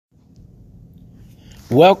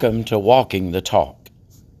Welcome to Walking the Talk.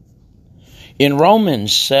 In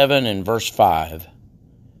Romans 7 and verse 5,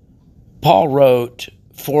 Paul wrote,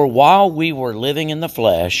 "For while we were living in the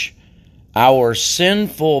flesh, our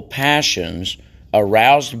sinful passions,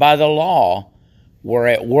 aroused by the law, were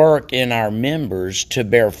at work in our members to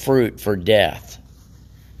bear fruit for death."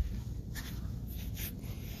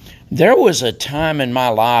 There was a time in my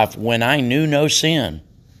life when I knew no sin.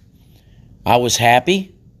 I was happy.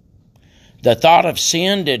 The thought of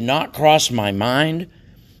sin did not cross my mind,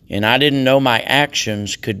 and I didn't know my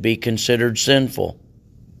actions could be considered sinful.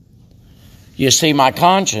 You see, my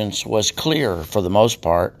conscience was clear for the most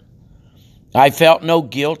part. I felt no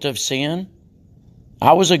guilt of sin.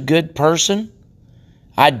 I was a good person.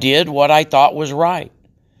 I did what I thought was right.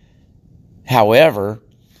 However,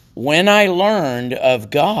 when I learned of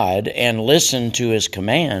God and listened to His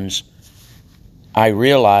commands, I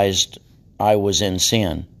realized I was in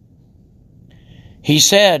sin. He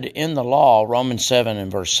said in the law, Romans 7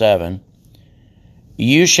 and verse 7,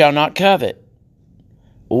 "You shall not covet."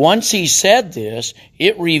 Once he said this,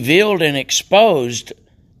 it revealed and exposed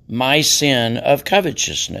my sin of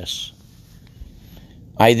covetousness.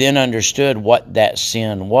 I then understood what that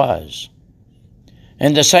sin was.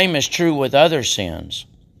 And the same is true with other sins.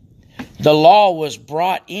 The law was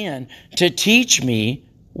brought in to teach me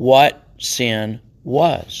what sin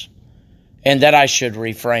was, and that I should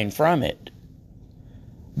refrain from it.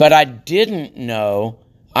 But I didn't know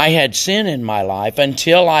I had sin in my life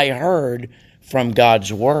until I heard from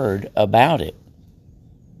God's Word about it.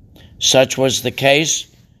 Such was the case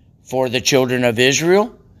for the children of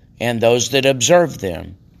Israel and those that observed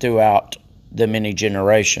them throughout the many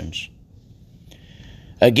generations.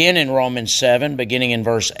 Again in Romans 7, beginning in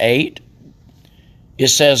verse 8, it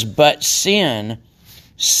says, "But sin,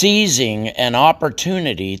 seizing an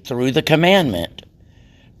opportunity through the commandment,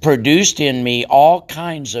 produced in me all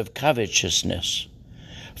kinds of covetousness.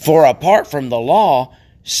 For apart from the law,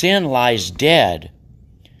 sin lies dead.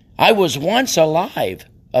 I was once alive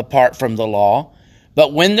apart from the law,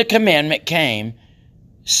 but when the commandment came,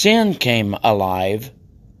 sin came alive,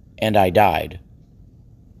 and I died."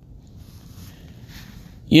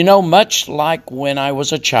 You know, much like when I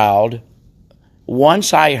was a child,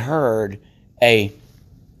 once I heard a,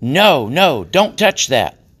 no, don't touch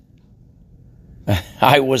that,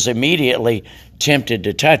 I was immediately tempted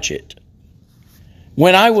to touch it.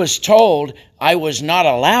 When I was told I was not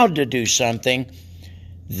allowed to do something,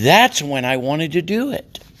 that's when I wanted to do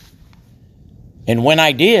it. And when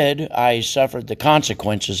I did, I suffered the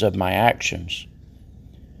consequences of my actions.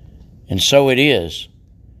 And so it is.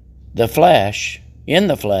 In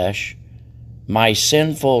the flesh, my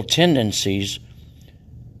sinful tendencies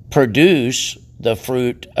produce the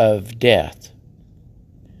fruit of death.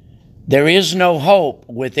 There is no hope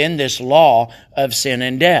within this law of sin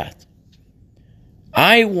and death.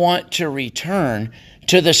 I want to return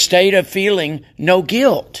to the state of feeling no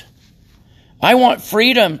guilt. I want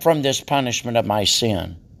freedom from this punishment of my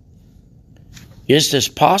sin. Is this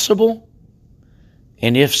possible?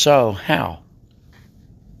 And if so, how?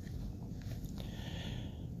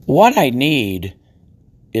 What I need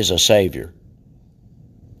is a Savior.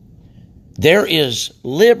 There is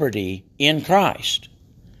liberty in Christ.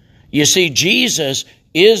 You see, Jesus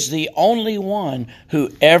is the only one who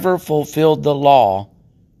ever fulfilled the law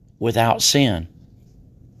without sin.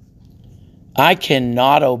 I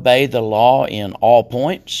cannot obey the law in all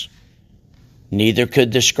points. Neither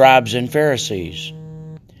could the scribes and Pharisees.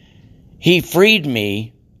 He freed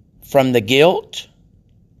me from the guilt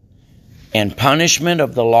and punishment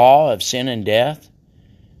of the law of sin and death,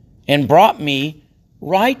 and brought me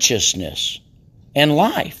righteousness and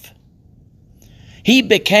life. He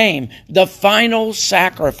became the final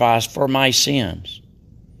sacrifice for my sins.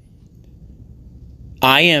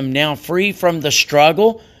 I am now free from the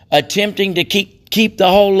struggle, attempting to keep the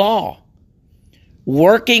whole law,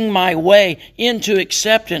 working my way into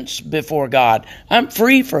acceptance before God. I'm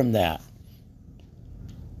free from that.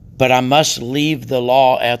 But I must leave the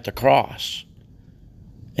law at the cross.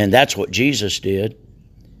 And that's what Jesus did.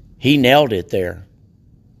 He nailed it there.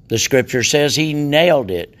 The Scripture says He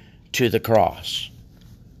nailed it to the cross.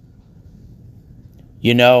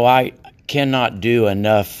 You know, I cannot do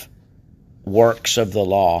enough works of the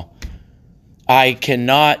law. I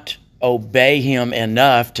cannot obey Him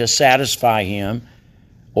enough to satisfy Him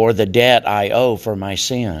or the debt I owe for my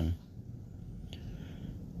sin.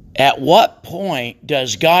 At what point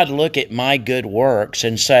does God look at my good works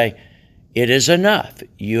and say, "It is enough,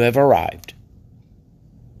 you have arrived"?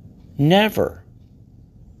 Never.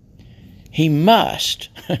 He must,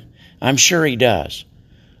 I'm sure He does,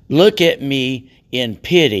 look at me in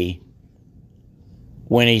pity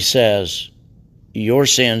when he says, your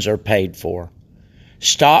sins are paid for.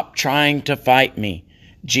 Stop trying to fight me.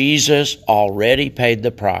 Jesus already paid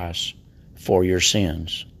the price for your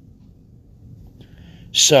sins.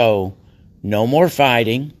 So, no more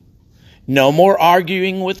fighting. No more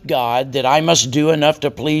arguing with God that I must do enough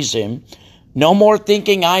to please Him. No more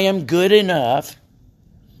thinking I am good enough.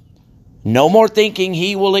 No more thinking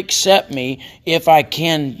He will accept me if I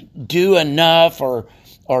can do enough or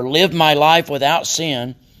live my life without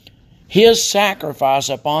sin. His sacrifice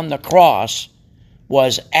upon the cross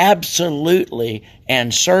was absolutely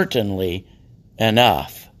and certainly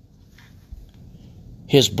enough.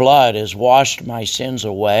 His blood has washed my sins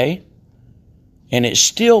away, and it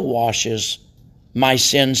still washes my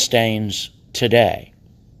sin stains today.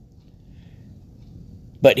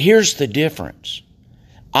 But here's the difference.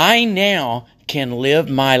 I now can live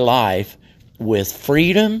my life with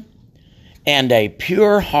freedom and a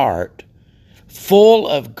pure heart, full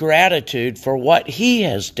of gratitude for what He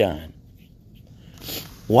has done.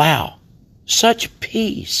 Wow, such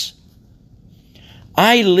peace.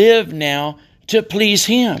 I live now to please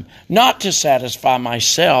Him, not to satisfy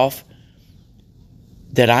myself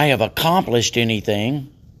that I have accomplished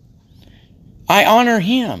anything. I honor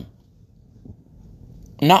Him,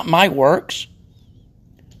 not my works.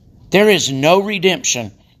 There is no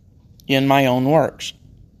redemption in my own works.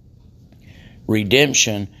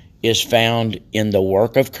 Redemption is found in the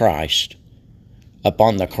work of Christ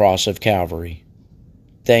upon the cross of Calvary.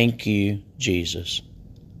 Thank you, Jesus.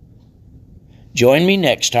 Join me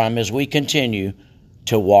next time as we continue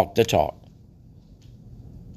to walk the talk.